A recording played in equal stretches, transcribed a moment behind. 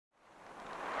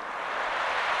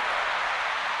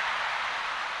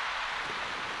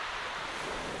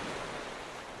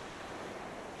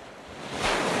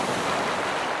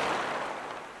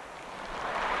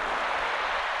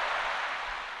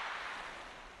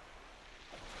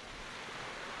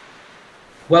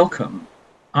Welcome.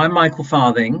 I'm Michael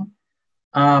Farthing.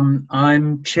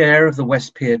 I'm chair of the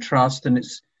West Pier Trust, and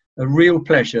it's a real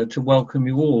pleasure to welcome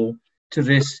you all to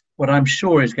this, what I'm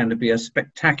sure is going to be a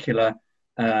spectacular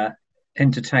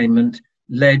entertainment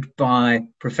led by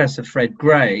Professor Fred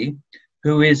Gray,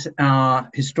 who is our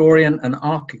historian and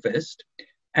archivist,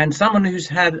 and someone who's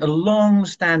had a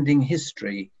long-standing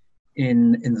history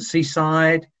in the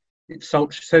seaside, its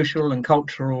social and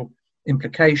cultural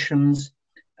implications,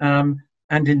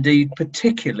 and indeed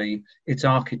particularly its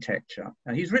architecture.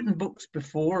 Now, he's written books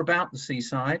before about the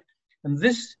seaside, and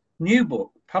this new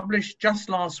book, published just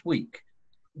last week,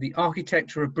 The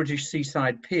Architecture of British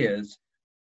Seaside Piers,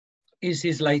 is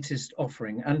his latest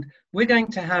offering. And we're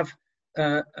going to have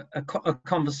a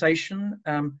conversation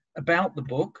about the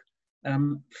book.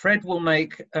 Fred will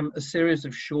make a series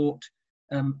of short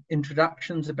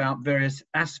introductions about various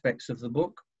aspects of the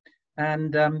book.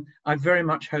 And I very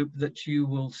much hope that you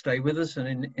will stay with us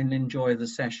and enjoy the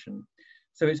session.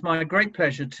 So it's my great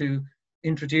pleasure to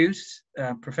introduce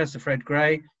Professor Fred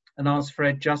Gray and ask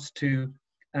Fred just to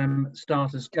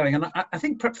start us going. And I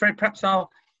think, Fred, perhaps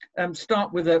I'll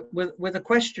start with a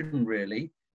question, really.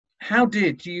 How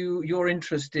did your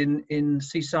interest in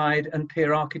seaside and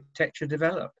pier architecture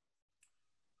develop?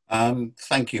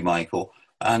 Thank you, Michael.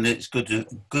 And it's good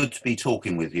to be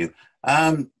talking with you.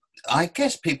 I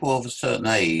guess people of a certain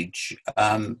age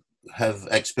have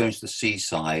experienced the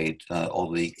seaside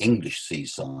or the English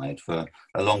seaside for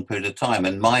a long period of time.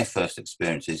 And my first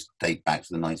experiences date back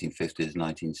to the 1950s,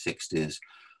 1960s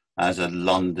as a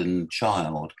London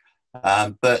child.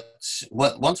 But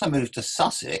once I moved to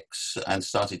Sussex and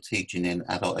started teaching in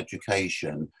adult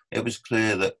education, it was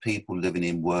clear that people living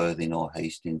in Worthing or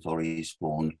Hastings or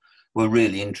Eastbourne were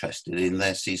really interested in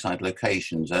their seaside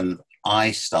locations. And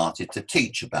I started to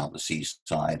teach about the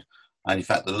seaside. And in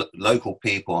fact, the local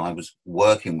people I was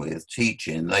working with,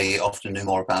 teaching, they often knew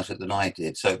more about it than I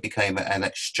did. So it became an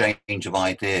exchange of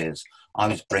ideas. I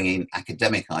was bringing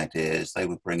academic ideas, they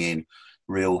would bring in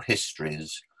real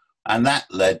histories. And that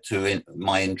led to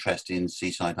my interest in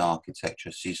seaside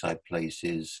architecture, seaside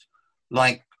places.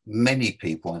 Like many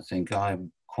people, I think I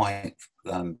quite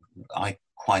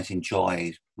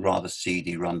enjoy rather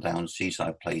seedy, rundown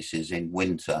seaside places in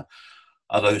winter.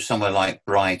 Although somewhere like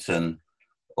Brighton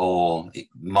or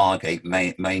Margate,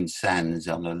 Main Sands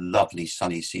on a lovely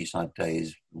sunny seaside day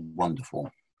is wonderful.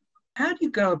 How do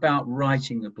you go about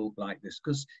writing a book like this?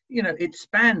 Because, you know, it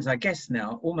spans, I guess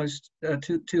now, almost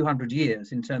 200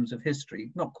 years in terms of history,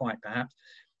 not quite perhaps.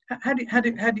 How do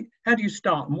you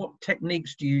start, and what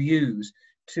techniques do you use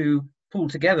to pull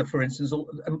together, for instance,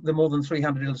 the more than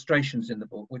 300 illustrations in the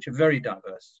book, which are very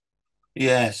diverse?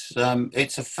 Yes,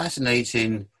 it's a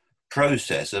fascinating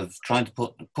process of trying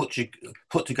to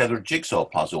put together a jigsaw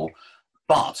puzzle.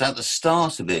 But at the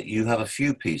start of it, you have a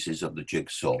few pieces of the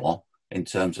jigsaw in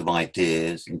terms of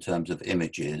ideas, in terms of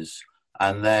images,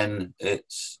 and then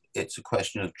it's a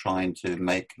question of trying to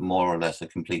make more or less a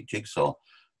complete jigsaw.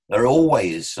 There are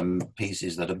always some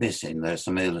pieces that are missing. There are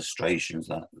some illustrations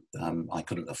that I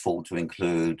couldn't afford to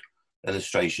include,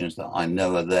 illustrations that I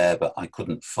know are there but I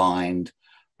couldn't find.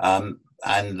 And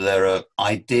there are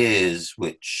ideas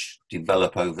which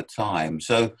develop over time.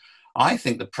 So I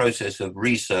think the process of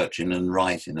researching and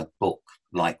writing a book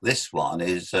like this one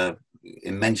is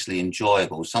immensely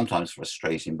enjoyable, sometimes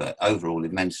frustrating, but overall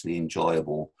immensely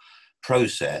enjoyable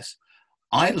process.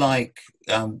 I like,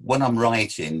 when I'm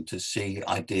writing, to see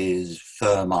ideas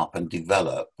firm up and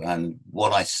develop, and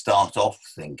what I start off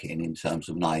thinking in terms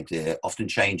of an idea often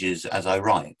changes as I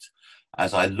write.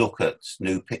 As I look at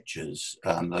new pictures,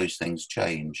 those things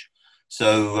change.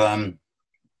 So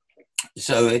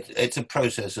it's a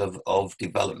process of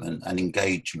development and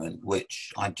engagement,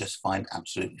 which I just find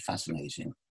absolutely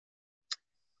fascinating.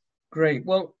 Great.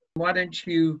 Well, why don't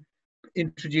you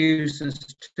introduce us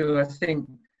to, I think,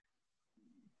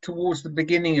 towards the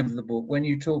beginning of the book, when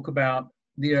you talk about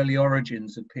the early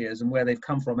origins of piers and where they've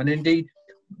come from, and indeed,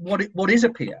 what is a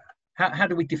pier? How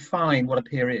do we define what a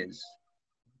pier is?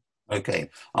 Okay,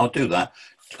 I'll do that.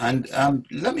 And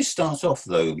let me start off,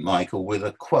 though, Michael, with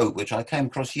a quote which I came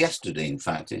across yesterday, in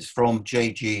fact. It's from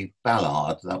JG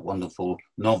Ballard, that wonderful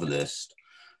novelist.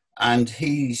 And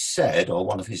he said, or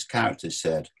one of his characters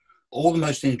said, "All the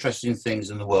most interesting things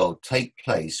in the world take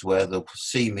place where the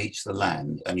sea meets the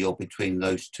land and you're between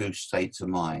those two states of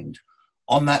mind.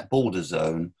 On that border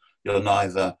zone, you're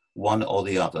neither one or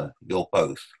the other, you're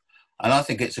both." And I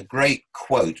think it's a great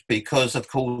quote because, of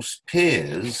course,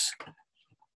 piers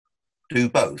do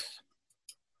both.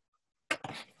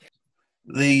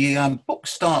 The book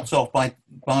starts off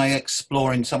by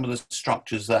exploring some of the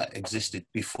structures that existed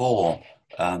before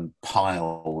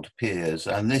piled piers,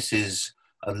 and this is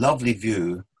a lovely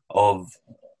view of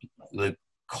the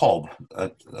Cobb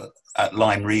at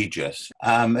Lyme Regis.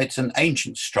 It's an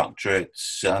ancient structure.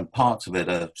 It's parts of it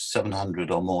are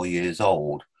 700 or more years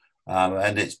old,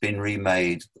 and it's been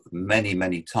remade many,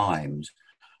 many times.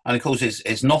 And of course,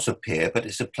 it's not a pier, but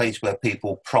it's a place where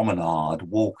people promenade,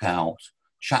 walk out,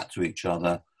 chat to each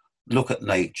other, look at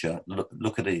nature,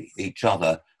 look at each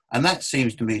other. And that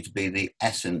seems to me to be the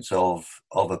essence of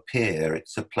a pier.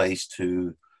 It's a place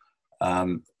to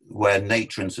where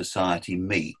nature and society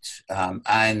meet.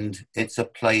 And it's a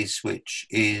place which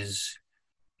is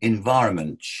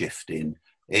environment shifting.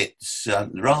 It's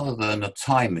rather than a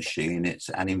time machine, it's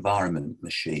an environment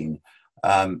machine.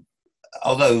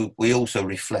 Although we also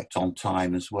reflect on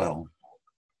time as well.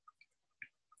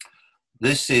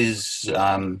 This is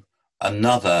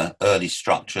another early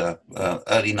structure,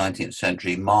 early 19th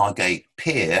century Margate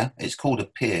Pier. It's called a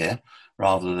pier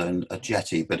rather than a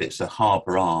jetty, but it's a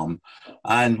harbour arm.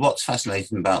 And what's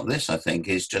fascinating about this, I think,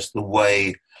 is just the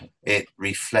way it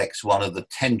reflects one of the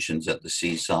tensions at the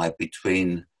seaside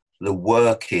between the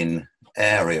working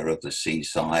area of the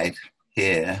seaside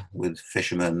here with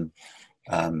fishermen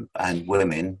and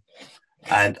women,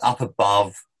 and up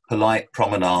above, polite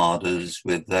promenaders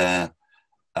with their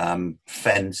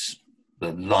fence,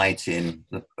 the lighting,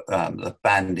 the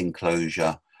band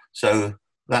enclosure. So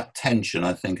that tension,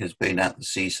 I think, has been at the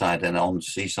seaside and on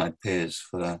seaside piers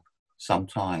for some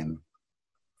time.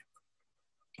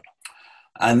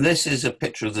 And this is a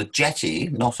picture of the jetty,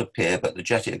 not a pier, but the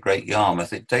jetty at Great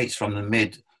Yarmouth. It dates from the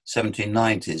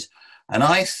mid-1790s. And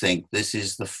I think this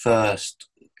is the first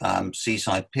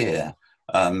seaside pier,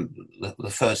 the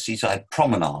first seaside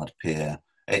promenade pier.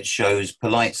 It shows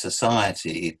polite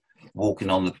society walking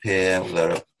on the pier.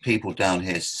 There are people down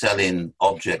here selling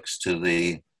objects to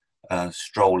the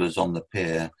strollers on the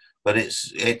pier. But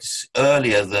it's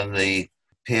earlier than the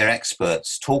pier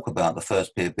experts talk about the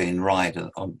first pier being right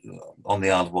on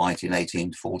the Isle of Wight in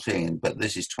 1814, but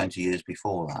this is 20 years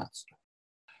before that.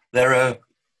 There are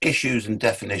issues and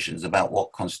definitions about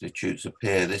what constitutes a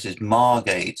pier. This is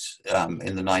Margate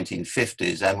in the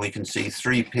 1950s, and we can see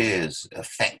 3 piers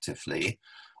effectively,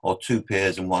 or 2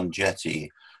 piers and 1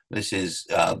 jetty. This is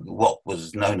what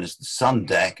was known as the sun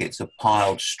deck. It's a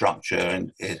piled structure,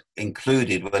 and it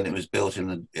included, when it was built in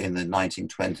the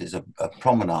 1920s, a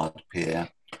promenade pier.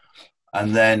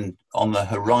 And then on the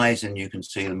horizon, you can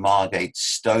see the Margate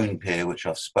stone pier, which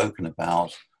I've spoken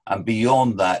about. And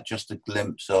beyond that, just a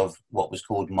glimpse of what was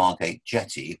called Margate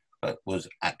Jetty, but was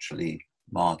actually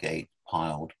Margate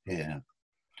Piled Pier.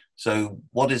 So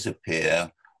what is a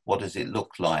pier? What does it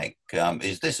look like?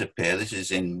 Is this a pier? This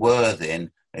is in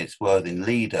Worthing. It's Worthing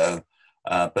Lido,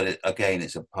 but again,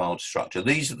 it's a piled structure.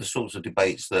 These are the sorts of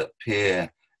debates that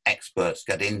pier experts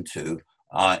get into.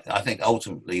 I think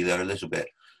ultimately they're a little bit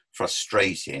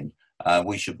frustrating.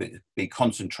 We should be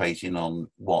concentrating on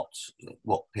what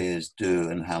piers do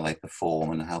and how they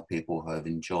perform and how people have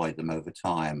enjoyed them over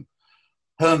time.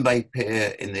 Herne Bay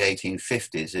Pier in the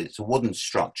 1850s, it's a wooden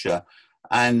structure,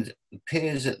 and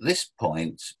piers at this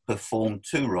point performed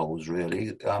 2 roles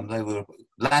really. They were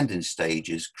landing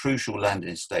stages, crucial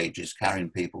landing stages, carrying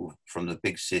people from the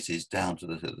big cities down to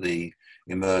the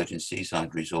emerging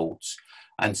seaside resorts.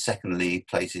 And secondly,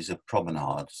 places of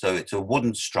promenade. So it's a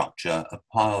wooden structure, a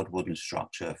piled wooden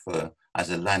structure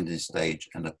as a landing stage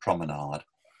and a promenade.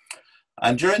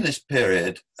 And during this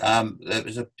period, there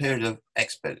was a period of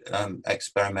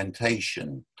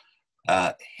experimentation.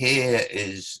 Here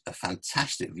is a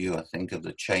fantastic view, I think, of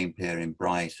the Chain Pier in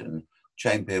Brighton.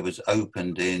 Chain Pier was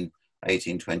opened in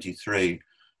 1823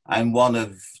 and one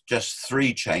of just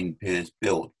 3 chain piers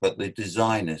built, but the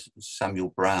designer,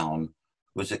 Samuel Brown,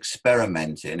 was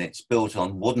experimenting. It's built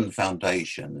on wooden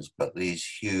foundations, but these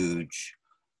huge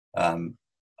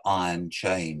iron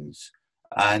chains.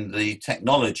 And the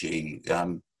technology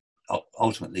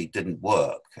ultimately didn't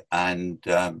work. And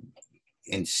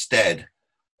instead,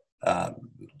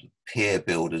 pier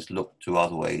builders looked to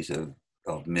other ways of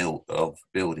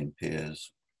building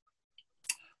piers.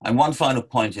 And one final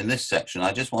point in this section,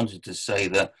 I just wanted to say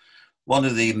that one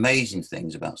of the amazing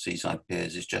things about seaside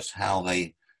piers is just how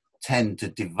they tend to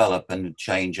develop and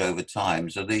change over time.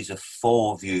 So these are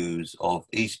 4 views of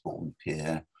Eastbourne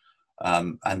Pier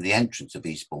and the entrance of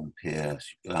Eastbourne Pier.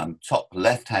 Top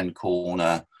left-hand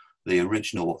corner, the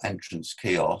original entrance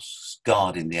kiosks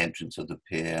guarding the entrance of the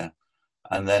pier.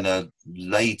 And then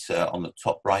later, on the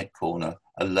top right corner,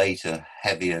 a later,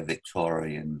 heavier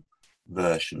Victorian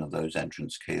version of those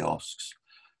entrance kiosks.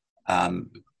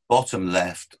 bottom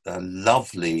left, a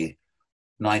lovely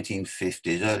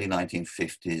 1950s, early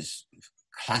 1950s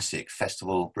classic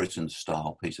Festival of Britain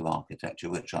style piece of architecture,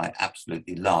 which I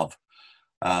absolutely love.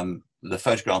 The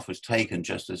photograph was taken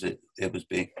just as it was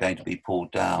going to be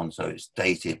pulled down, so it's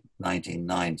dated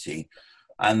 1990.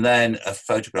 And then a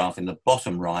photograph in the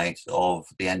bottom right of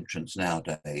the entrance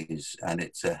nowadays, and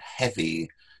it's a heavy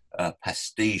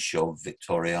pastiche of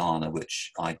Victoriana,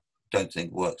 which I don't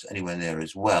think works anywhere near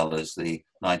as well as the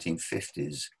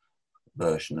 1950s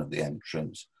version of the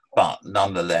entrance. But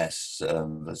nonetheless,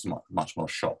 there's much more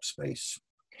shop space.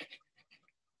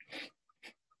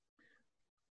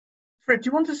 Fred, do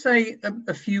you want to say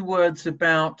a few words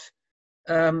about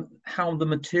how the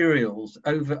materials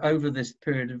over this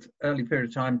early period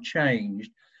of time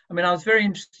changed? I mean, I was very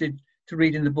interested to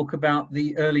read in the book about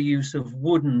the early use of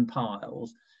wooden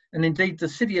piles, and indeed the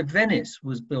city of Venice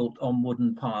was built on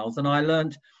wooden piles. And I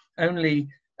learnt only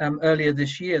earlier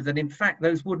this year that in fact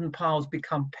those wooden piles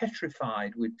become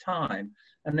petrified with time,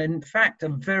 and in fact are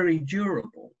very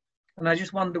durable. And I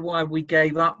just wonder why we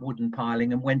gave up wooden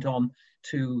piling and went on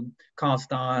to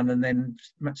cast iron and then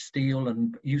steel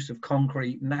and use of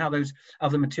concrete, and how those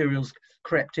other materials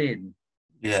crept in.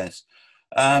 Yes.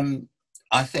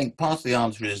 I think part of the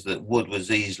answer is that wood was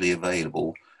easily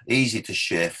available, easy to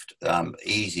shift,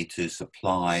 easy to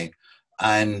supply,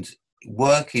 and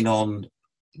working on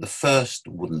the first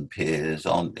wooden piers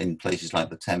in places like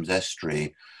the Thames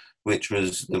Estuary, which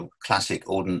was the classic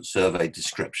Ordnance Survey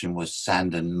description was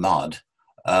sand and mud.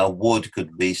 Wood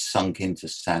could be sunk into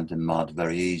sand and mud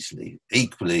very easily.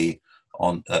 Equally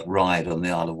at Ryde on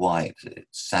the Isle of Wight,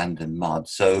 it's sand and mud.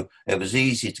 So it was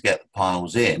easy to get the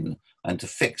piles in and to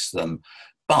fix them.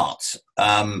 But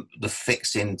the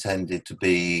fixing tended to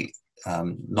be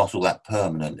not all that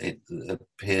permanent. The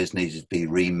piers needed to be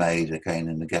remade again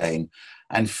and again.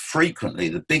 And frequently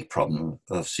the big problem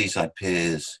of seaside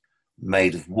piers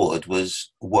made of wood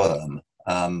was worm.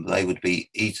 They would be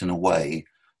eaten away,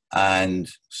 and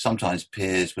sometimes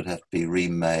piers would have to be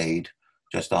remade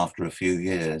just after a few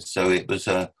years. So it was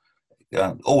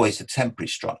always a temporary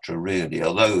structure, really.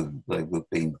 Although they were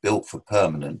being built for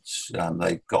permanence,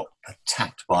 they got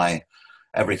attacked by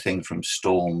everything from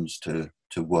storms to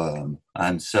worm.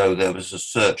 And so there was a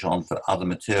search on for other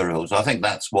materials. I think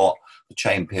that's what the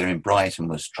Chain Pier in Brighton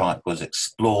was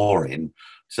exploring.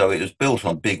 So it was built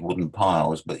on big wooden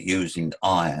piles, but using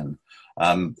iron.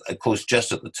 Of course,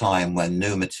 just at the time when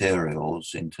new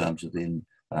materials, in terms of the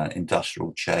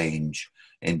industrial change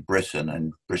in Britain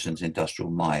and Britain's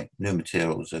industrial might, new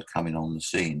materials are coming on the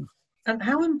scene. And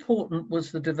how important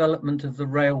was the development of the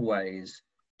railways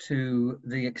to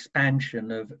the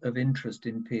expansion of interest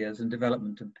in piers and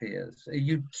development of piers?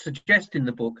 You suggest in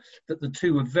the book that the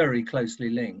two are very closely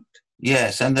linked.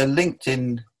 Yes, and they're linked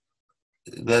in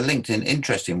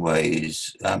interesting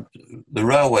ways. The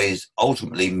railways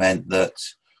ultimately meant that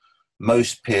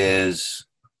most piers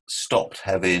stopped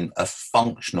having a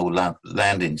functional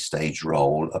landing stage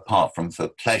role, apart from for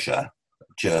pleasure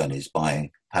journeys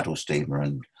by paddle steamer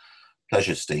and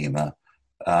pleasure steamer.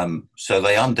 So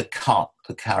they undercut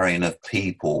the carrying of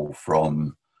people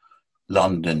from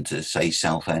London to, say,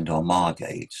 Southend or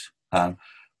Margate.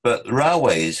 But the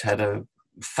railways had a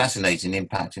fascinating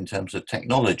impact in terms of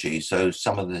technology. So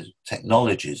some of the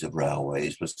technologies of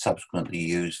railways were subsequently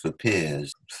used for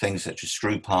piers. Things such as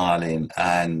screw piling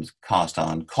and cast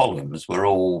iron columns were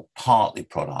all partly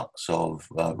products of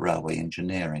railway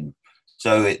engineering.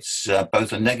 So it's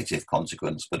both a negative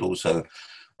consequence, but also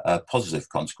a positive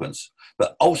consequence.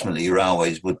 But ultimately,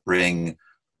 railways would bring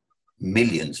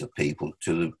millions of people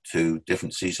to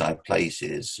different seaside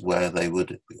places where they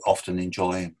would often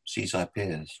enjoy seaside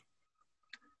piers.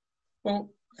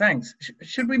 Well, thanks.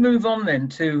 Should we move on then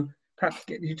to perhaps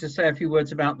get you to say a few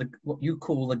words about what you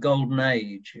call the golden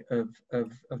age of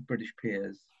British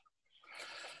piers?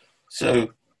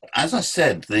 So, as I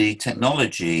said, the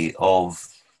technology of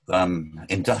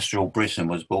industrial Britain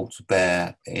was brought to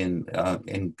bear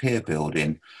in pier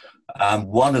building.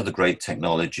 One of the great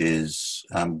technologies,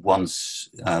 once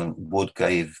wood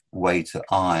gave way to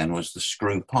iron, was the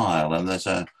screw pile. And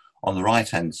on the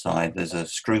right-hand side, there's a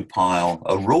screw pile,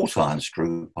 a wrought iron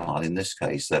screw pile in this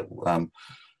case, that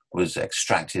was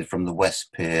extracted from the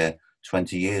West Pier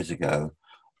 20 years ago.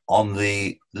 On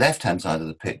the left-hand side of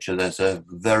the picture, there's a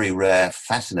very rare,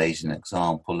 fascinating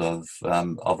example of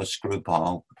a screw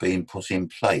pile being put in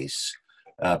place,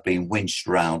 being winched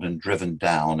round and driven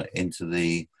down into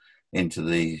the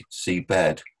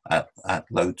seabed at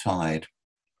low tide.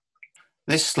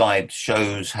 This slide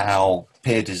shows how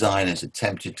pier designers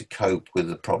attempted to cope with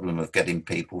the problem of getting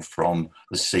people from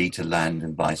the sea to land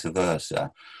and vice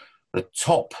versa. The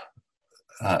top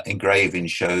engraving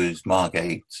shows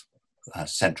Margate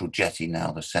Central Jetty,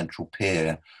 now the Central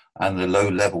Pier, and the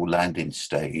low-level landing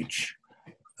stage,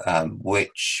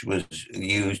 which was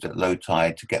used at low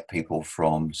tide to get people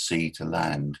from sea to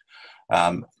land.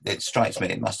 It strikes me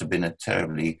it must have been a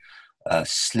terribly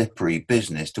slippery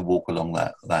business to walk along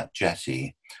that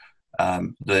jetty.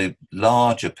 The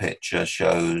larger picture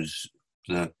shows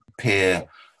the pier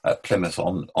at Plymouth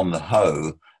on the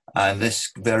Hoe, and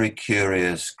this very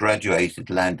curious graduated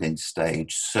landing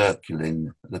stage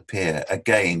circling the pier,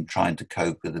 again trying to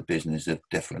cope with the business of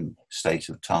different states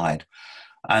of tide.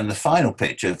 And the final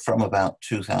picture from about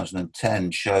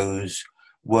 2010 shows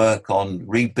work on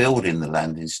rebuilding the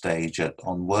landing stage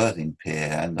on Worthing Pier,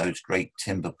 and those great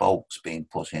timber bulks being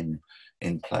put in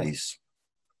place.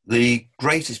 The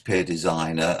greatest pier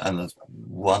designer, and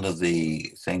one of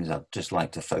the things I'd just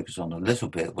like to focus on a little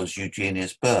bit, was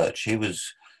Eugenius Birch. He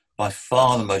was by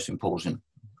far the most important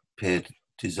pier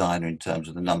designer in terms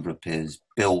of the number of piers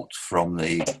built from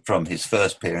his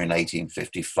first pier in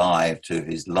 1855 to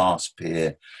his last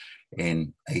pier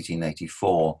in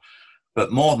 1884.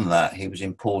 But more than that, he was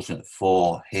important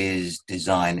for his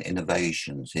design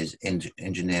innovations, his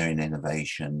engineering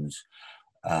innovations,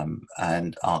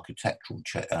 and architectural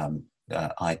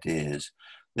ideas.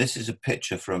 This is a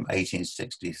picture from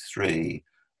 1863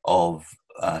 of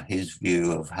his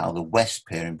view of how the West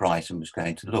Pier in Brighton was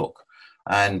going to look.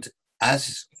 And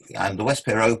the West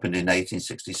Pier opened in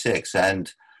 1866,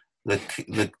 and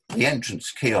the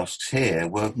entrance kiosks here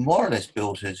were more or less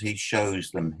built as he shows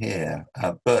them here.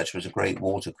 Birch was a great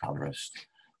watercolourist,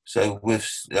 so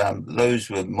those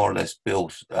were more or less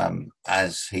built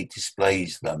as he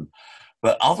displays them.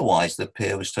 But otherwise, the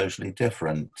pier was totally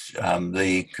different.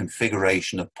 The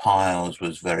configuration of piles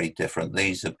was very different.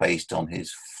 These are based on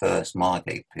his first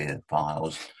Margate Pier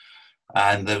piles.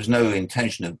 And there was no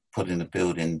intention of putting the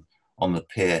building on the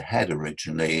pier head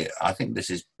originally. I think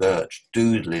this is Birch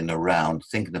doodling around,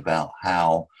 thinking about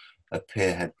how a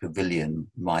pier head pavilion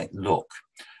might look.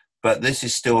 But this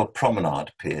is still a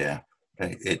promenade pier.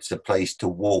 It's a place to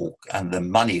walk, and the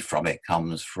money from it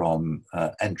comes from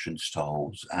entrance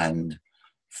tolls and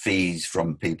fees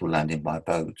from people landing by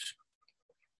boat.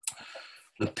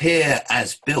 The pier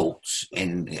as built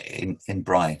in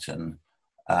Brighton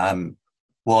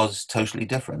was totally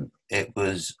different. It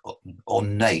was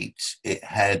ornate. It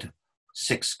had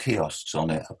 6 kiosks on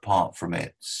it, apart from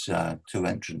its 2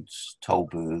 entrance toll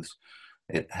booths.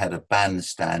 It had a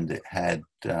bandstand. It had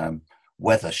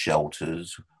weather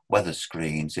shelters, weather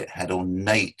screens. It had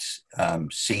ornate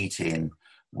seating,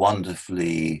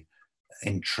 wonderfully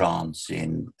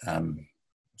entrancing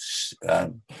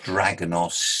dragon or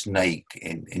snake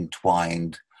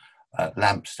entwined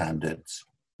lamp standards.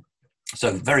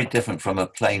 So very different from a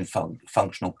plain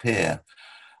functional pier.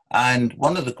 And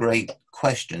one of the great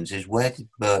questions is, where did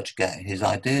Birch get his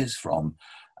ideas from?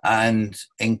 And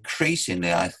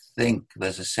increasingly, I think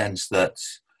there's a sense that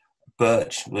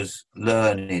Birch was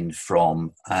learning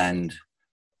from and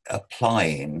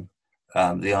applying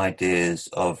the ideas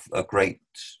of a great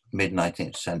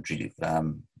mid-19th century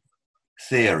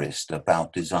theorist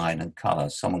about design and colour,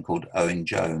 someone called Owen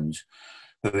Jones,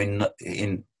 who in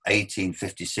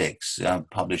 1856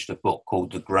 published a book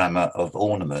called The Grammar of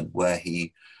Ornament, where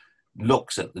he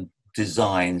looks at the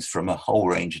designs from a whole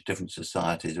range of different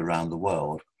societies around the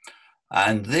world.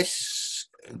 And these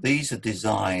are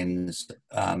designs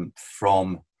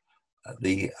from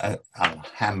the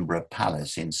Alhambra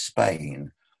Palace in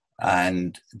Spain.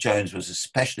 And Jones was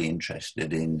especially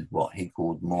interested in what he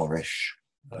called Moorish,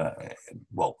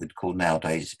 what we'd call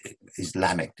nowadays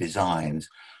Islamic designs.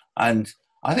 And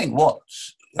I think what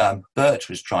Birch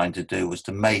was trying to do was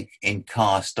to make in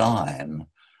cast iron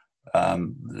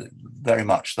very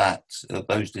much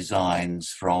those designs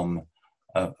from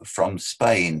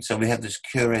Spain. So we have this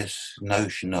curious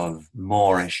notion of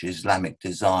Moorish Islamic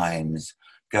designs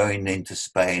going into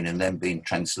Spain and then being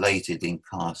translated in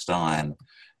cast iron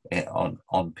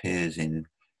on piers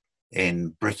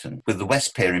in Britain, with the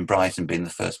West Pier in Brighton being the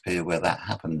first pier where that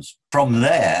happens. From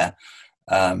there,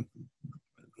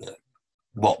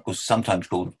 what was sometimes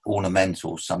called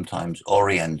ornamental, sometimes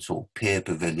oriental pier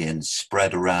pavilions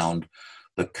spread around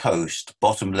the coast.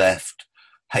 Bottom left,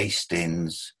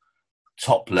 Hastings;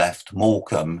 top left,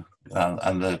 Morecambe,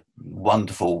 and the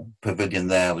wonderful pavilion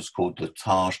there was called the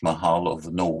Taj Mahal of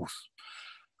the North.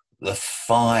 The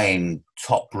fine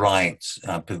top right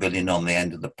pavilion on the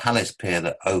end of the Palace Pier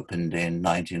that opened in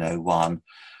 1901.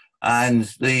 And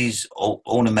these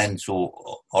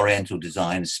ornamental oriental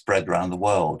designs spread around the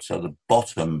world. So the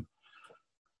bottom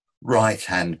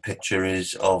right-hand picture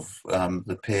is of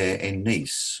the pier in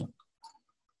Nice.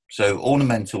 So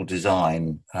ornamental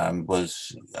design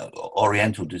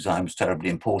Oriental design was terribly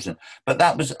important, but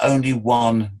that was only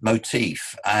one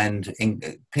motif, and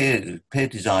pier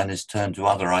designers turned to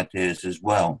other ideas as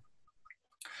well.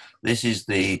 This is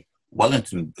the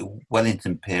Wellington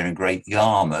Pier in Great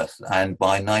Yarmouth, and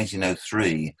by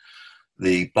 1903,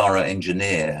 the borough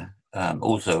engineer,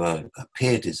 also a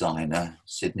pier designer,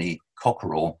 Sidney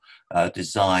Cockerell,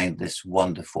 designed this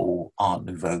wonderful Art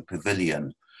Nouveau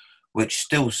pavilion, which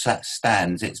still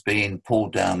stands. It's been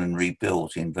pulled down and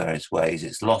rebuilt in various ways.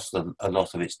 It's lost a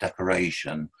lot of its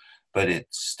decoration, but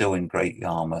it's still in Great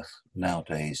Yarmouth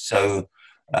nowadays. So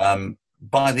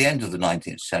by the end of the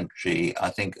 19th century,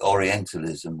 I think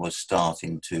Orientalism was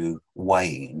starting to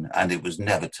wane, and it was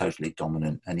never totally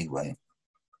dominant anyway.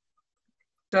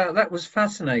 That was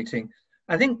fascinating.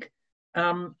 I think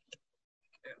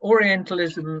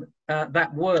Orientalism,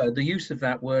 that word, the use of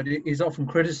that word, is often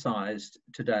criticized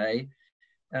today.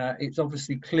 It's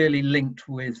obviously clearly linked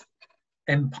with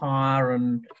empire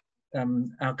and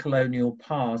our colonial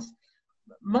past.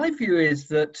 My view is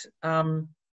that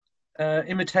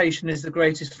imitation is the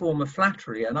greatest form of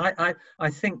flattery. And I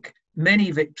think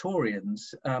many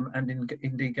Victorians, and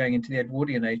indeed going into the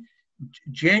Edwardian age,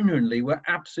 genuinely were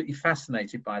absolutely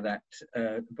fascinated by that,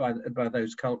 by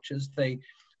those cultures. They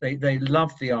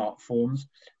loved the art forms,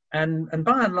 and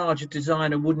by and large, a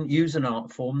designer wouldn't use an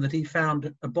art form that he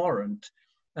found abhorrent.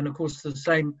 And of course, the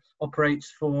same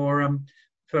operates for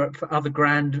other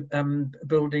grand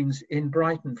buildings in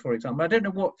Brighton, for example. I don't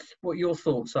know what your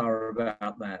thoughts are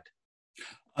about that.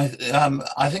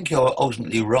 I think you're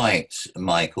ultimately right,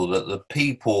 Michael, that the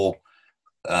people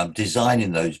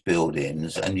designing those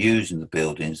buildings and using the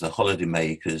buildings, the holiday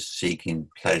makers seeking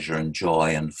pleasure and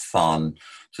joy and fun,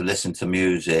 to listen to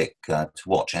music, to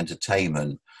watch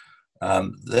entertainment,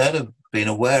 they'd have been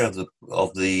aware of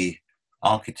the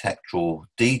architectural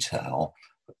detail,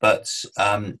 but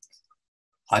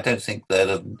I don't think they'd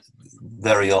have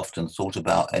very often thought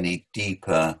about any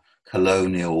deeper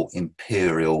colonial,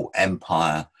 imperial,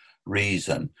 empire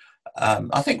reason.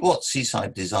 I think what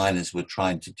Seaside designers were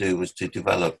trying to do was to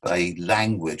develop a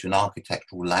language, an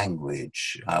architectural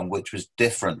language, which was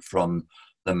different from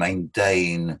the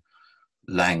mundane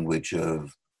language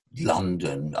of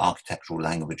London, architectural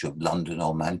language of London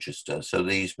or Manchester. So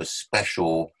these were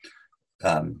special,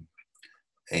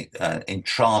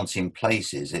 entrancing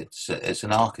places. It's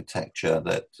an architecture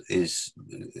that is,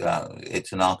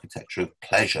 it's an architecture of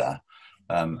pleasure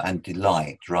and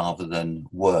delight rather than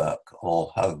work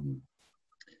or home.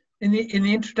 In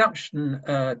the introduction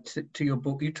to your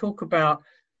book, you talk about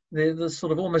the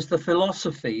sort of almost the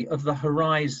philosophy of the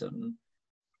horizon,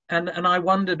 and I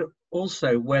wondered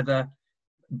also whether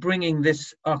bringing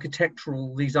these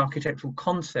architectural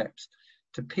concepts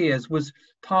to Piers was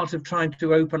part of trying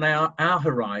to open our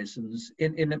horizons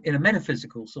in a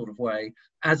metaphysical sort of way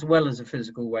as well as a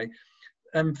physical way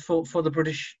for the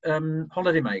British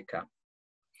holidaymaker.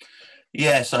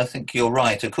 Yes, I think you're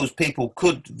right. Of course, people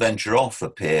could venture off a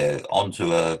pier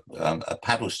onto a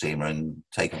paddle steamer and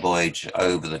take a voyage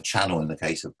over the channel in the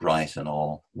case of Brighton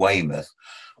or Weymouth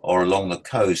or along the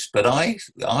coast. But I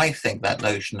think that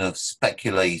notion of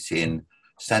speculating,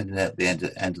 standing at the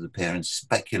end of the pier and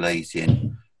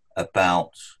speculating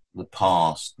about the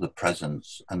past, the present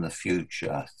and the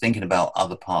future, thinking about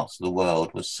other parts of the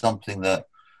world, was something that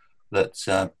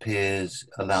piers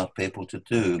allowed people to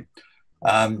do.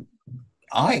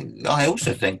 I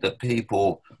also think that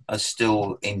people are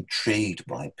still intrigued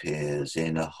by piers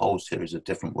in a whole series of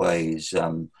different ways.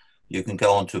 You can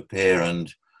go onto a pier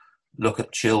and look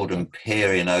at children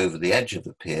peering over the edge of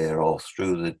the pier or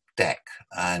through the deck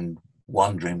and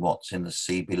wondering what's in the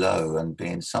sea below and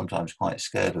being sometimes quite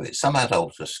scared of it. Some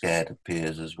adults are scared of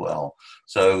piers as well.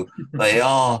 So they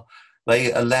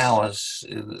allow us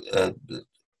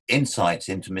insights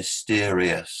into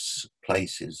mysterious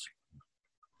places.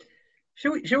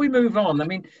 Shall we move on? I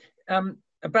mean,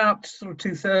 about sort of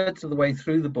 2/3 of the way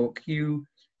through the book, you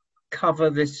cover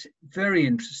this very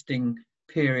interesting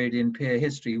period in pier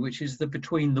history, which is the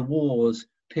between the wars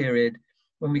period,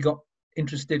 when we got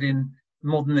interested in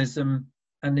modernism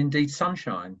and indeed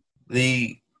sunshine.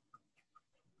 The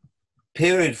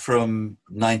period from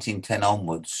 1910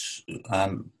 onwards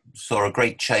saw a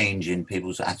great change in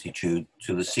people's attitude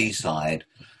to the seaside.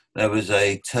 There was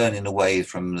a turning away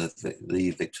from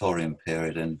the Victorian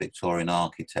period and Victorian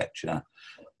architecture,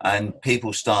 and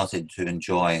people started to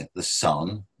enjoy the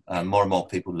sun. More and more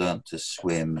people learnt to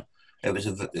swim. It was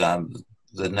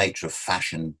the nature of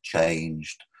fashion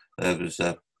changed. There was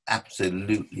a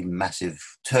absolutely massive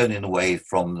turning away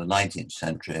from the 19th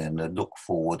century and a look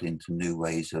forward into new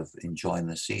ways of enjoying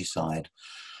the seaside.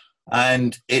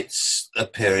 And it's a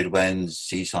period when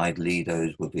seaside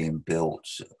lidos were being built,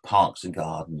 parks and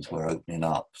gardens were opening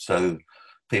up. So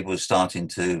people were starting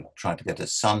to try to get a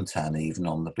suntan even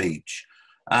on the beach.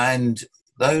 And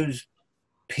those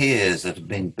piers that had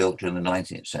been built during the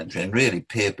 19th century, and really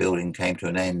pier building came to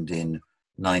an end in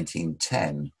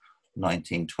 1910,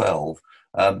 1912,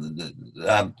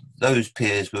 those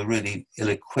piers were really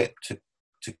ill-equipped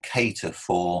to cater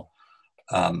for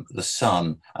the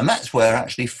sun. And that's where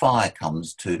actually fire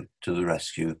comes to the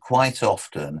rescue. Quite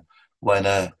often when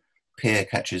a pier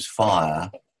catches fire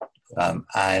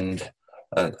and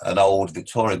an old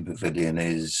Victorian pavilion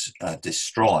is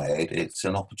destroyed, it's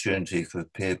an opportunity for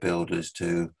pier builders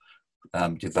to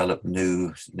develop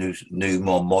new,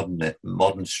 more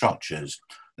modern structures.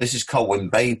 This is Colwyn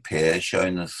Bay Pier,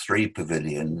 showing the 3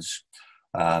 pavilions,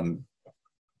 early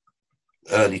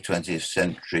 20th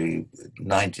century,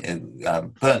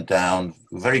 burnt down,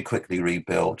 very quickly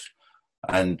rebuilt,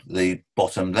 and the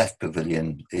bottom left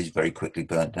pavilion is very quickly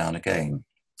burnt down again,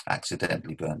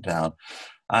 accidentally burnt down.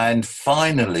 And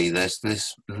finally, there's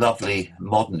this lovely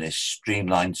modernist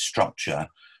streamlined structure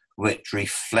which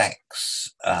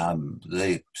reflects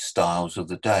the styles of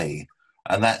the day.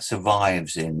 And that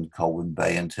survives in Colwyn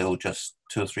Bay until just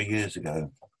 2 or 3 years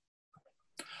ago.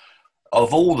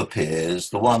 Of all the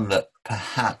piers, the one that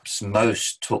perhaps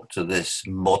most took to this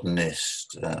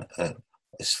modernist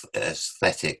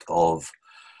aesthetic of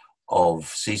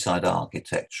seaside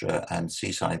architecture and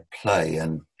seaside play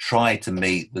and tried to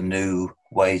meet the new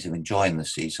ways of enjoying the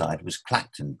seaside was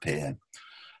Clacton Pier.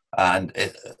 And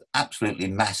absolutely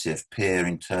massive pier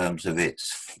in terms of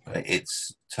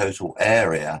its total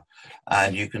area.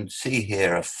 And you can see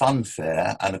here a fun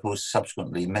fair, and of course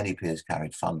subsequently many piers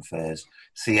carried fun fairs,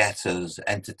 theatres,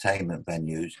 entertainment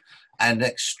venues, and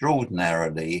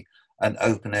extraordinarily an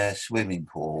open air swimming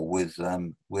pool with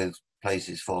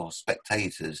places for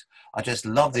spectators. I just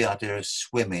love the idea of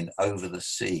swimming over the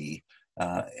sea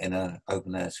in an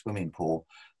open air swimming pool.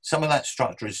 Some of that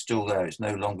structure is still there. It's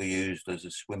no longer used as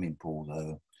a swimming pool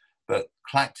though. But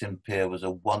Clacton Pier was a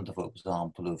wonderful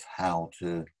example of how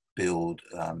to build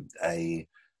a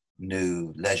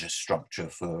new leisure structure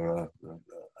for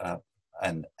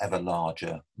an ever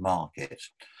larger market.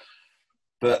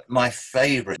 But my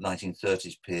favourite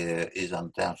 1930s pier is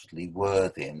undoubtedly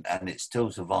Worthing, and it still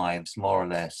survives more or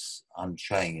less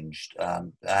unchanged.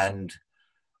 And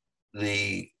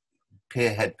the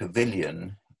Pierhead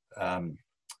Pavilion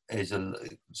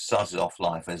started off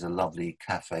life as a lovely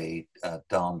cafe,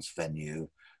 dance venue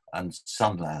and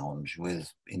sun lounge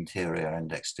with interior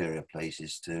and exterior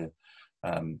places to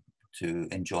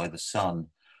enjoy the sun.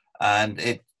 And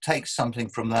it takes something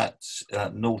from that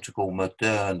nautical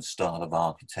modern style of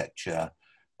architecture,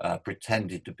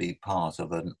 pretended to be part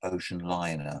of an ocean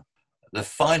liner. The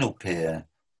final pier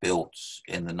built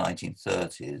in the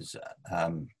 1930s,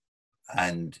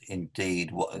 and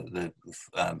indeed what the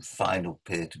final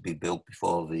pier to be built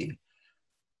before the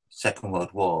Second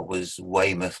World War, was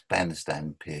Weymouth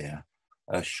Bandstand Pier,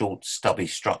 a short stubby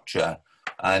structure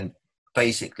and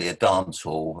basically a dance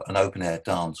hall, an open air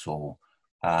dance hall,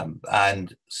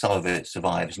 and some of it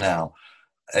survives now.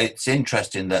 It's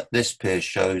interesting that this pier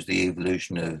shows the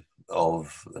evolution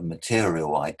of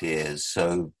material ideas.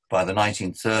 So by the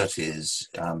 1930s,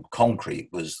 concrete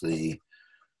was the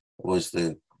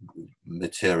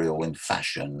material in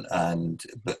fashion, and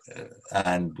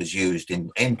was used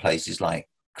in places like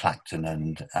Clacton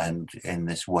and in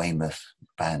this Weymouth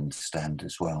bandstand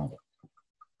as well.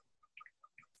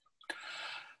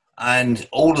 And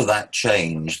all of that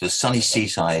changed. The sunny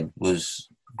seaside was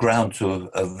ground to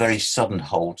a very sudden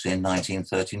halt in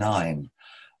 1939,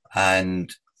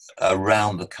 and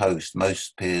around the coast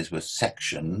most piers were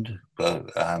sectioned, but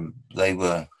they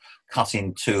were cut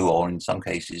in 2 or in some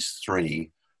cases 3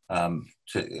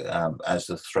 as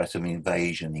the threat of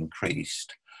invasion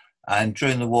increased. And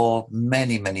during the war,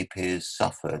 many piers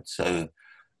suffered. So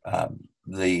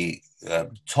the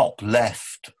top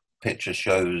left picture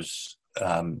shows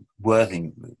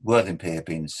Worthing Pier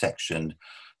being sectioned.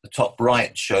 The top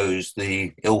right shows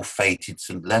the ill-fated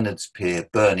St Leonard's Pier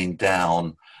burning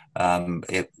down during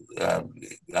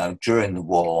the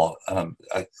war, an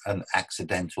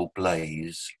accidental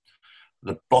blaze.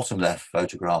 The bottom left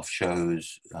photograph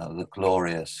shows the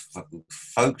glorious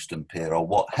Folkestone Pier, or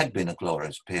what had been a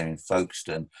glorious pier in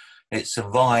Folkestone. It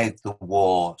survived the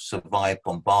war, survived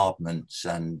bombardments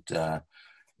and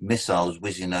missiles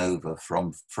whizzing over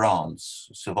from France,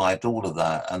 survived all of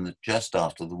that. And just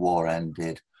after the war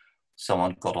ended,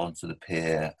 someone got onto the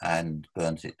pier and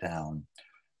burnt it down.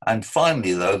 And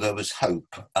finally, though, there was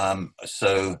hope.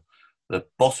 So the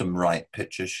bottom right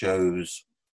picture shows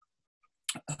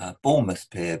Bournemouth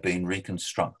Pier being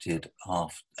reconstructed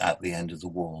at the end of the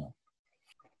war.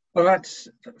 Well, that's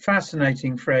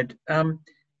fascinating, Fred.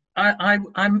 I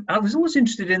was always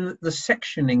interested in the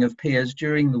sectioning of piers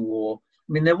during the war.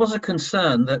 I mean, there was a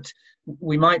concern that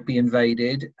we might be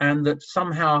invaded, and that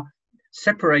somehow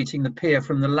separating the pier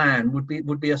from the land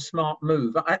would be a smart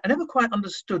move. I never quite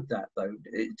understood that, though.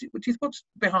 What's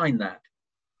behind that?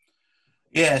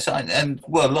 Yes, and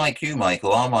well, like you,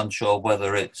 Michael, I'm unsure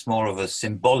whether it's more of a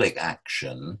symbolic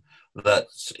action that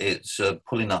it's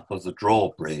pulling up of the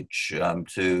drawbridge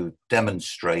to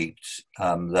demonstrate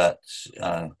that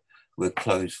we're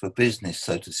closed for business,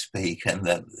 so to speak, and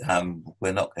that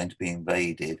we're not going to be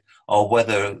invaded, or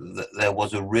whether there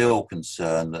was a real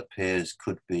concern that Piers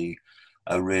could be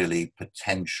a really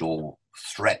potential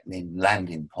threatening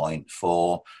landing point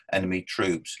for enemy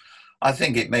troops. I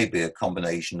think it may be a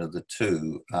combination of the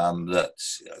two,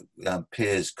 that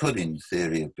Piers could, in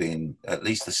theory, have been at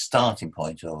least the starting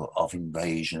point of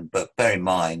invasion. But bear in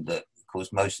mind that, of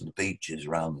course, most of the beaches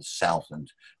around the south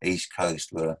and east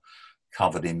coast were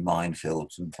covered in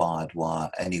minefields and barbed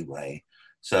wire anyway.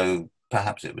 So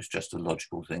perhaps it was just a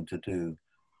logical thing to do.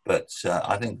 But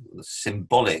I think the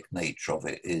symbolic nature of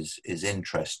it is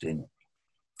interesting.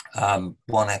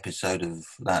 One episode of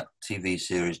that TV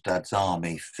series, Dad's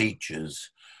Army, features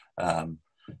a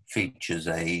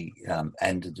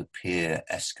end of the pier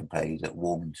escapade at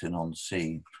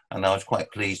Warmington-on-Sea, and I was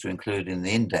quite pleased to include in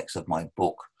the index of my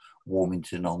book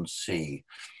Warmington-on-Sea.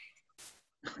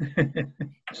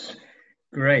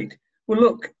 Great. Well,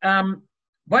 look,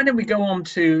 why don't we go on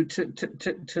to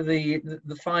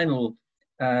the final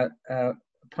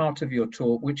part of your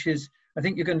talk, which is, I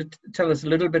think you're going to tell us a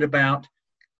little bit about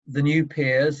the new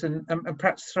piers and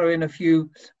perhaps throw in a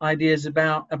few ideas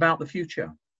about the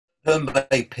future. Herne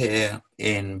Bay Pier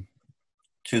in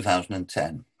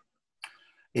 2010.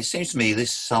 It seems to me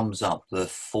this sums up the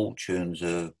fortunes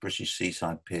of British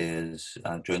seaside piers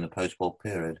during the post-war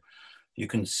period. You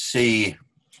can see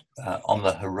on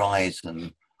the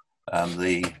horizon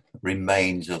the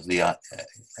remains of the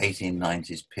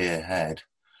 1890s pier head,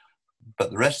 but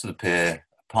the rest of the pier,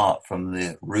 apart from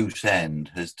the root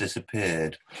end, has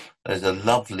disappeared. There's a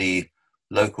lovely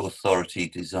local authority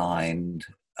designed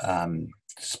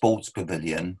sports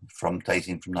pavilion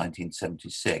dating from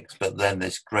 1976, but then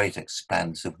this great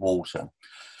expanse of water.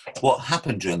 What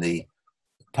happened during the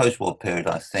post-war period,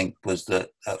 I think, was that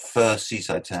at first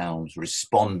seaside towns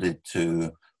responded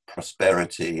to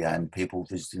prosperity and people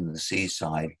visiting the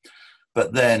seaside.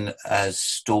 But then, as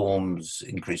storms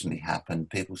increasingly happened,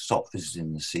 people stopped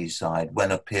visiting the seaside.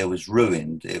 When a pier was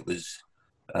ruined, it was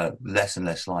less and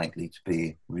less likely to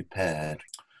be repaired.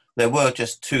 There were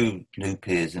just two new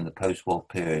piers in the post-war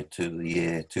period to the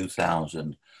year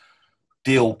 2000.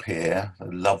 Deal Pier, a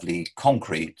lovely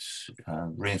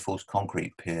reinforced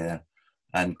concrete pier,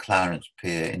 and Clarence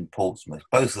Pier in Portsmouth.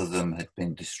 Both of them had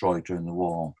been destroyed during the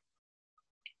war.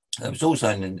 There was also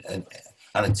an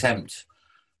attempt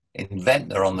in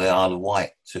Ventnor on the Isle of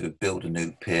Wight to build a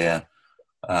new pier.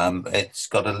 It's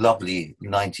got a lovely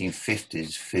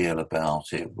 1950s feel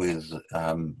about it, with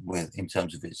in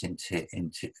terms of its in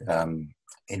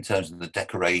terms of the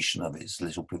decoration of its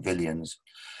little pavilions.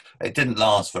 It didn't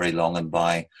last very long, and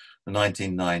by the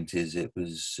 1990s it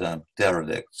was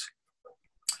derelict.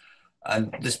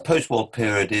 And this post-war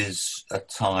period is a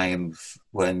time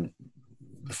when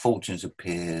the fortunes of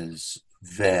piers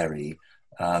vary,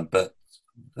 but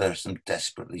there are some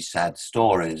desperately sad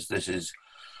stories. This is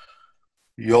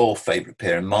your favourite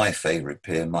pier and my favourite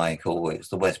pier, Michael. It's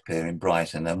the West Pier in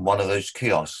Brighton, and one of those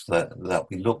kiosks that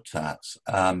we looked at,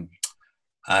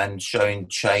 and showing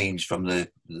change from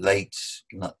the late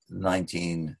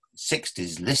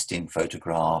 1960s listing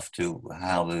photograph to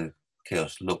how the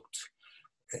kiosk looked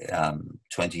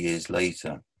 20 years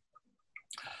later.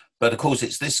 But of course,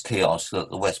 it's this kiosk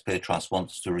that the West Pier Trust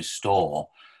wants to restore.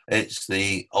 It's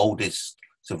the oldest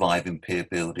surviving pier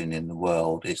building in the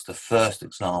world. It's the first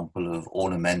example of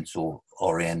ornamental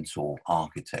Oriental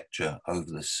architecture over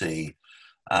the sea,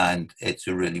 and it's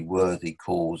a really worthy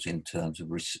cause in terms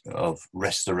of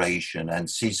restoration and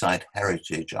seaside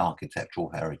heritage, architectural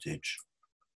heritage.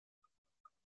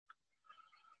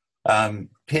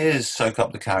 Piers soak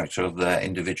up the character of their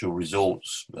individual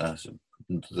resorts.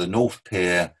 The North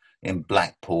Pier in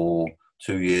Blackpool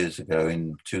 2 years ago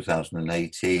in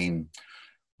 2018.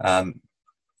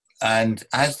 And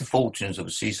as the fortunes of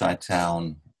a seaside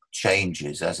town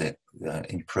changes, as it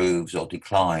improves or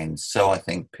declines, so I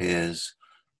think piers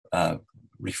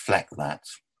reflect that.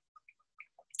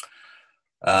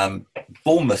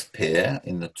 Bournemouth Pier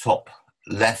in the top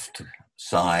left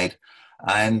side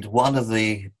and one of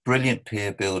the brilliant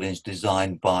pier buildings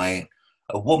designed by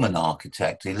a woman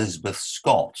architect, Elizabeth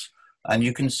Scott. And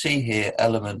you can see here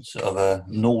elements of a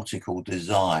nautical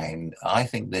design. I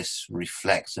think this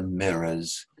reflects and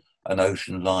mirrors an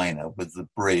ocean liner with the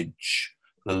bridge,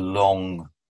 the long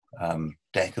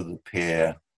deck of the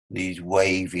pier, these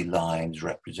wavy lines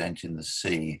representing the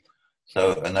sea.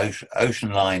 So an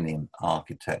ocean lining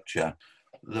architecture.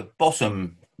 The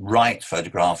bottom right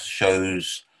photograph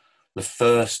shows the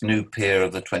first new pier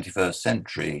of the 21st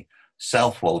century,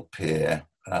 Southwold Pier,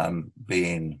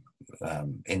 being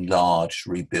enlarged,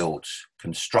 rebuilt,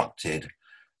 constructed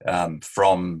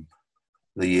from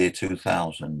the year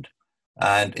 2000.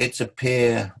 And it's a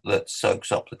pier that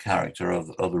soaks up the character of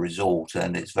the resort,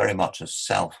 and it's very much a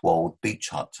Southwold beach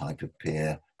hut type of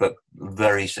pier, but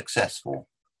very successful.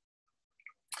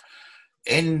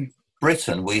 In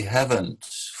Britain, we haven't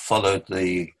followed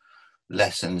the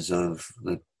lessons of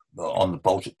on the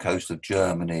Baltic coast of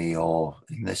Germany, or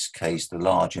in this case, the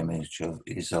large image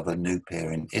is of a new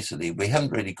pier in Italy. We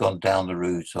haven't really gone down the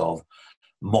route of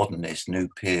modernist new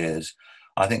piers.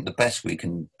 I think the best we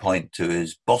can point to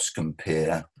is Boscombe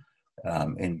Pier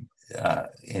in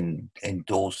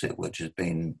Dorset, which has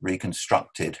been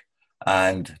reconstructed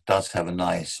and does have a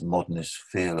nice modernist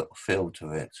feel to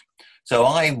it. So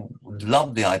I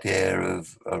love the idea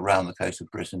of around the coast of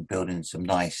Britain building some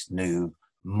nice new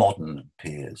modern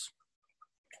piers.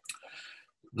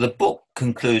 The book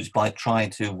concludes by trying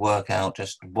to work out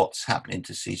just what's happening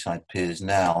to seaside piers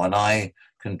now, and I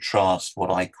contrast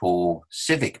what I call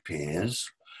civic piers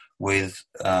with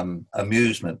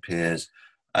amusement piers.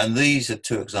 And these are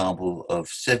two examples of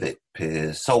civic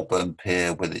piers: Saltburn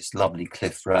Pier with its lovely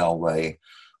cliff railway,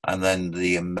 and then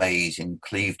the amazing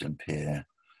Clevedon Pier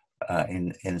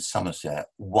in Somerset.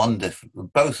 Wonderful.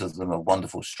 Both of them are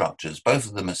wonderful structures. Both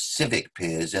of them are civic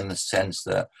piers in the sense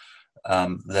that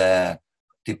they're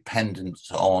dependent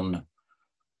on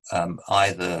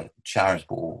either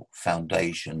charitable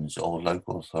foundations or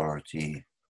local authority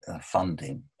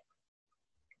funding,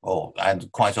 and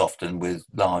quite often with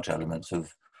large elements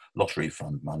of lottery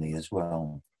fund money as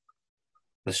well.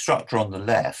 The structure on the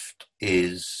left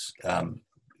is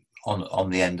on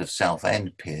the end of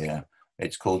Southend Pier.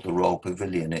 It's called the Royal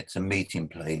Pavilion. It's a meeting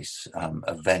place,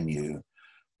 a venue.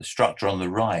 The structure on the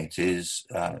right is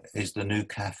the new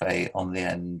cafe on the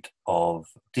end of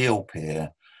Deal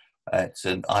Pier. It's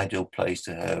an ideal place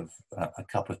to have a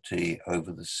cup of tea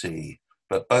over the sea,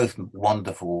 but both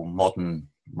wonderful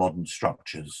modern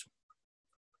structures.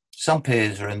 Some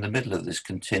piers are in the middle of this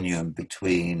continuum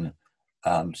between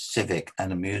civic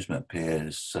and amusement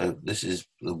piers. So this is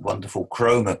the wonderful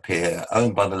Cromer Pier,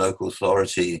 owned by the local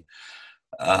authority,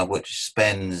 which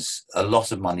spends a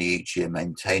lot of money each year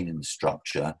maintaining the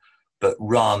structure, but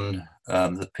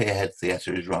the Pierhead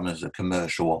Theatre is run as a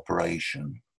commercial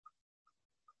operation.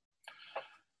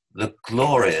 The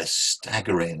glorious,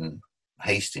 staggering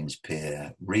Hastings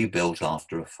Pier, rebuilt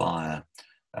after a fire,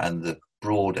 and the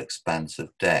broad expanse of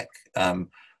deck.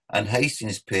 And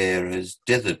Hastings Pier has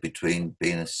dithered between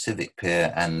being a civic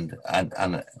pier and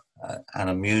an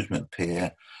amusement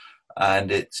pier,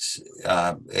 and it's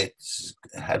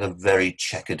had a very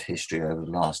checkered history over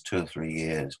the last 2 or 3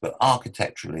 years, but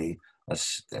architecturally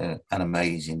an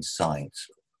amazing site.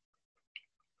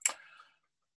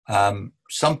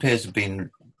 Some piers have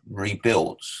been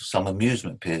rebuilt. Some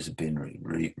amusement piers have been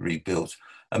rebuilt.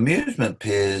 Amusement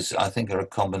piers, I think, are a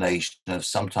combination of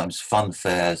sometimes fun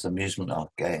fairs, amusement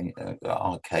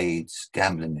arcades,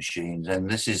 gambling machines, and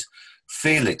this is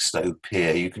Felixstowe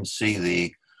Pier. You can see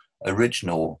the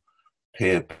original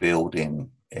pier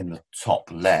building in the top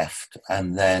left,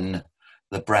 and then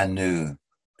the brand new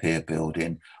pier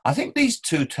building. I think these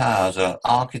two towers are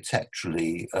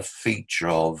architecturally a feature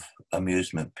of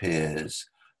amusement piers,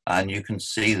 and you can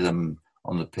see them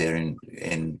on the pier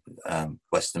in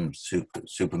Western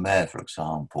Supermare, for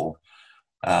example.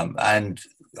 And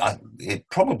it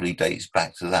probably dates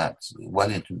back to that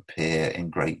Wellington Pier in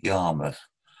Great Yarmouth.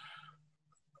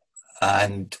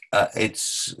 And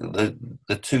it's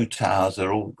the two towers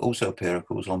are also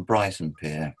pinnacles on Brighton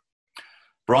Pier.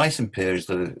 Brighton Pier is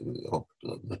the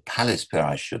Palace Pier,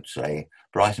 I should say.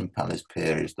 Brighton Palace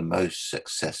Pier is the most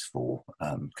successful,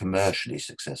 commercially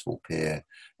successful pier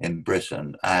in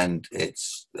Britain, and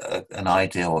it's an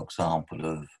ideal example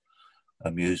of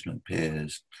amusement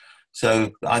piers.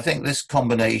 So I think this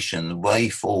combination, the way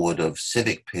forward of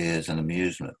civic piers and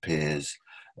amusement piers,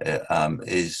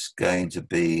 is going to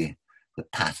be the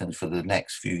pattern for the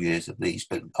next few years at least.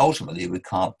 But ultimately, we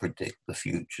can't predict the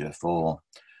future for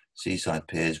seaside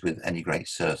piers with any great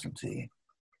certainty.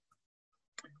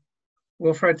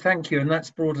 Well, Fred, thank you, and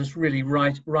that's brought us really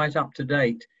right up to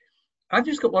date. I've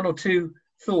just got one or two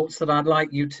thoughts that I'd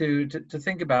like you to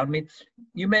think about. I mean,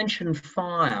 you mentioned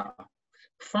fire.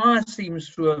 Fire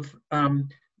seems to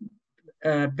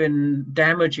have been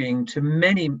damaging to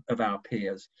many of our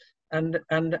piers, and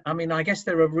I mean, I guess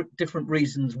there are different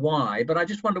reasons why, but I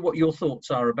just wonder what your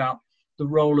thoughts are about the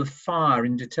role of fire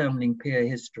in determining pier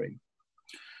history.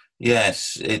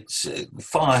 Yes, it's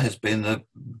fire has been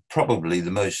probably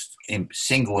the most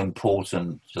single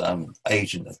important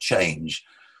agent of change,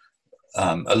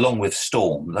 along with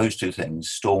storm. Those two things,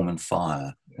 storm and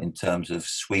fire, in terms of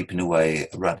sweeping away,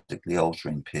 radically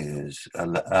altering piers.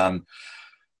 One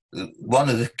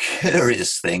of the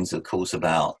curious things, of course,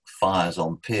 about fires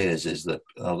on piers is that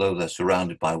although they're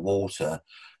surrounded by water,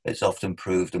 it's often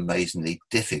proved amazingly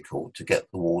difficult to get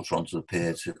the water onto the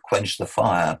pier to quench the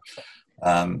fire.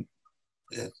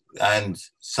 And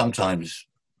sometimes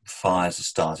fires are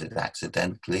started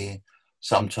accidentally.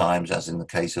 Sometimes, as in the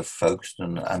case of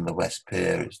Folkestone and the West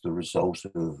Pier, it's the result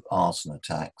of arson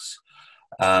attacks.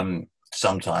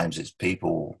 Sometimes it's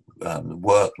people,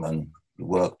 work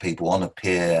people on a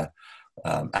pier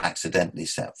accidentally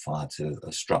set fire to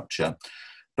a structure.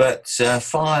 But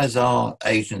fires are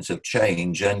agents of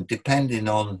change, and depending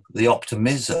on the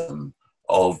optimism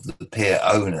of the pier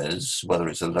owners, whether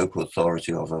it's a local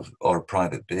authority or a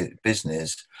private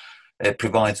business, it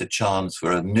provides a chance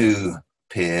for a new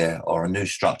pier or a new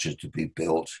structure to be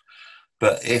built.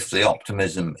 But if the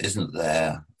optimism isn't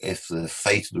there, if the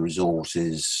fate of the resource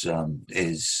is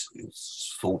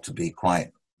thought to be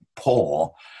quite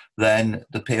poor, then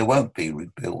the pier won't be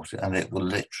rebuilt and it will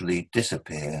literally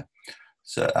disappear.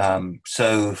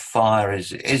 So fire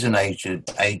is an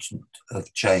agent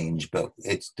of change, but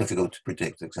it's difficult to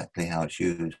predict exactly how it's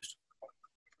used.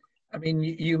 I mean,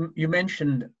 you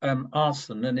mentioned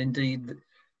arson, and indeed,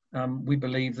 we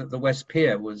believe that the West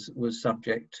Pier was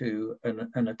subject to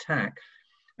an attack.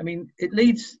 I mean, it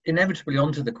leads inevitably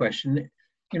onto the question,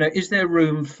 you know, is there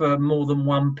room for more than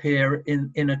one pier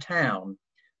in a town?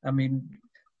 I mean,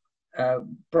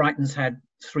 Brighton's had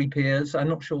 3 piers. I'm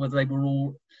not sure whether they were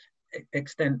all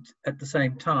extent at the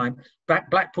same time.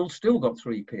 Blackpool still got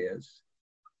 3 piers.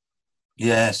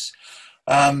 Yes,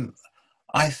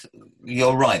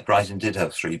 you're right. Brighton did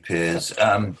have 3 piers,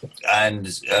 and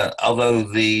although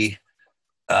the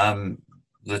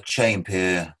chain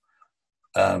pier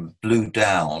blew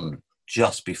down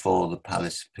just before the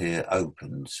Palace Pier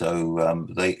opened, so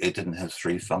it didn't have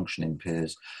 3 functioning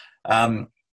piers.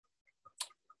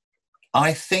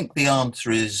 I think the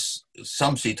answer is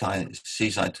some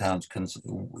seaside towns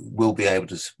will be able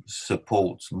to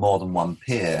support more than one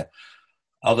pier,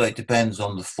 although it depends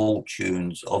on the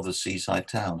fortunes of the seaside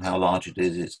town, how large it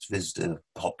is, its visitor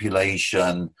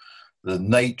population, the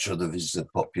nature of the visitor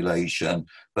population.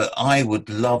 But I would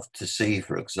love to see,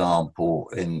 for example,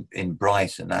 in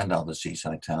Brighton and other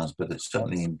seaside towns, but it's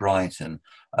certainly in Brighton,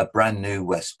 a brand new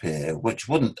West Pier, which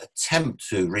wouldn't attempt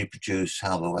to reproduce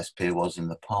how the West Pier was in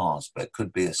the past, but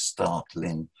could be a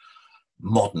startling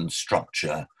modern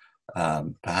structure,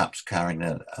 perhaps carrying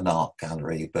an art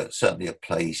gallery, but certainly a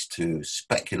place to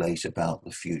speculate about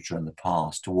the future and the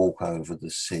past, to walk over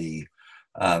the sea,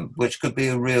 which could be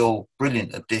a real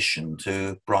brilliant addition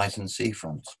to Brighton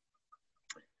seafront.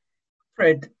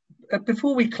 Fred,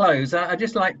 before we close, I'd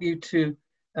just like you to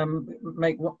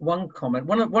make one comment.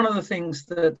 One of the things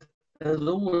that has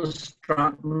always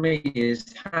struck me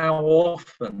is how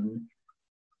often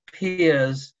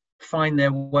piers find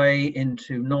their way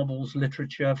into novels,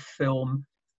 literature, film,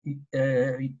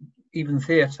 even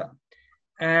theatre.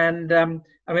 And I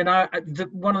mean,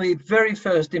 one of the very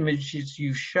first images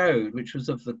you showed, which was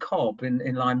of the Cobb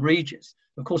in Lyme Regis,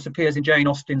 of course, appears in Jane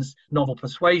Austen's novel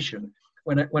Persuasion,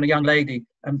 when a young lady,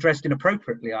 dressed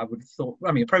inappropriately, I would have thought,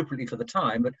 I mean, appropriately for the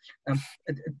time, but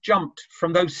jumped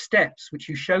from those steps, which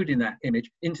you showed in that image,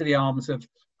 into the arms of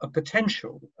a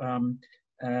potential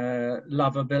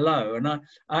lover below. And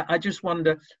I just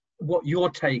wonder what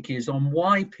your take is on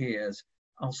why piers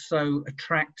are so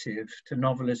attractive to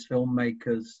novelists,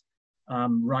 filmmakers,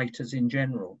 writers in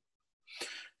general.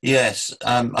 Yes,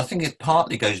 I think it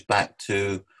partly goes back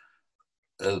to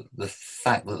the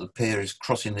fact that the pier is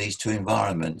crossing these two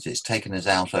environments. It's taken us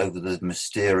out over the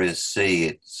mysterious sea.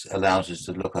 It allows us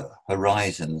to look at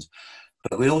horizons.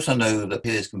 But we also know that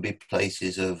piers can be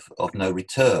places of no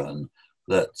return.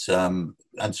 That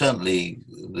and certainly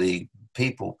the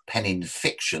people penning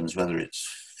fictions, whether it's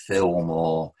film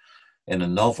or in a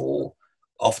novel,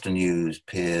 often use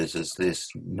piers as this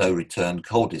no-return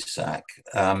cul-de-sac.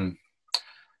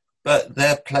 But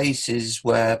they're places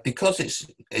where, because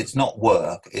it's not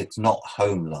work, it's not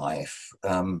home life,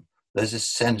 there's a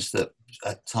sense that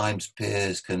at times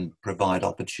piers can provide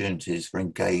opportunities for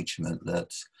engagement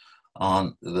that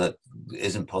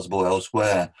isn't possible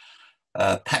elsewhere.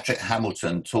 Patrick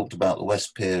Hamilton talked about the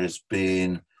West Pier as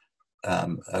being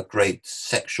a great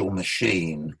sexual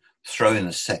machine, throwing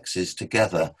the sexes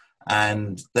together.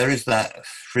 And there is that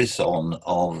frisson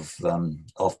of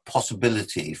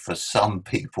possibility for some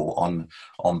people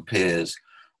on piers.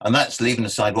 And that's leaving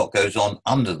aside what goes on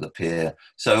under the pier.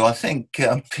 So I think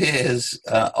piers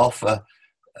offer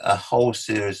a whole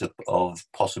series of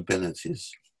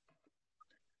possibilities.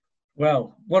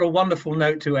 Well, what a wonderful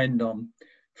note to end on.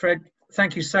 Fred,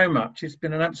 thank you so much. It's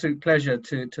been an absolute pleasure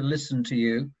to listen to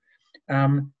you,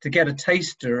 to get a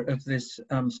taster of this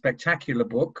spectacular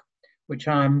book, which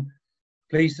I'm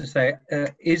pleased to say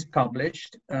is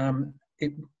published.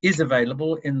 It is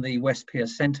available in the West Pier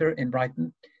Centre in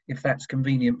Brighton, if that's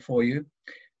convenient for you.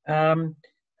 I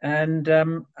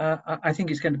think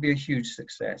it's going to be a huge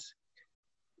success.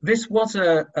 This was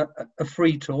a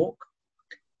free talk,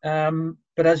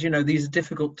 but as you know, these are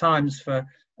difficult times for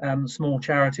small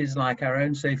charities like our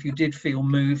own. So if you did feel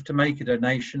moved to make a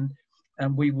donation,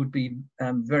 we would be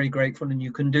very grateful. And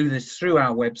you can do this through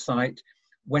our website,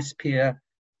 westpier.co.uk.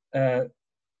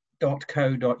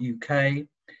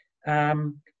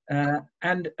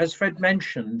 And as Fred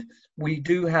mentioned, we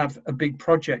do have a big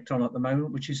project on at the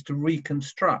moment, which is to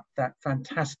reconstruct that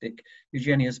fantastic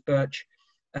Eugenius Birch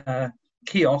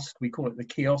kiosk. We call it the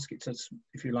kiosk. It's,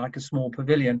 if you like, a small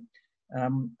pavilion.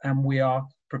 And we are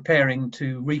preparing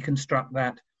to reconstruct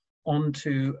that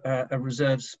onto a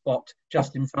reserved spot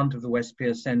just in front of the West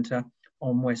Pier Centre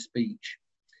on West Beach.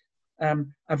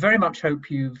 I very much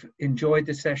hope you've enjoyed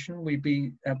this session. We'd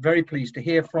be very pleased to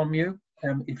hear from you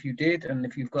if you did, and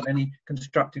if you've got any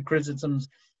constructive criticisms,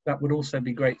 that would also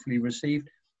be gratefully received.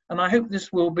 And I hope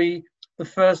this will be the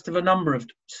first of a number of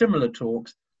similar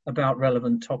talks about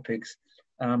relevant topics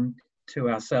to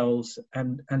ourselves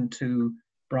and to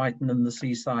Brighton and the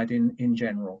seaside in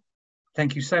general.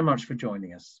 Thank you so much for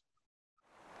joining us.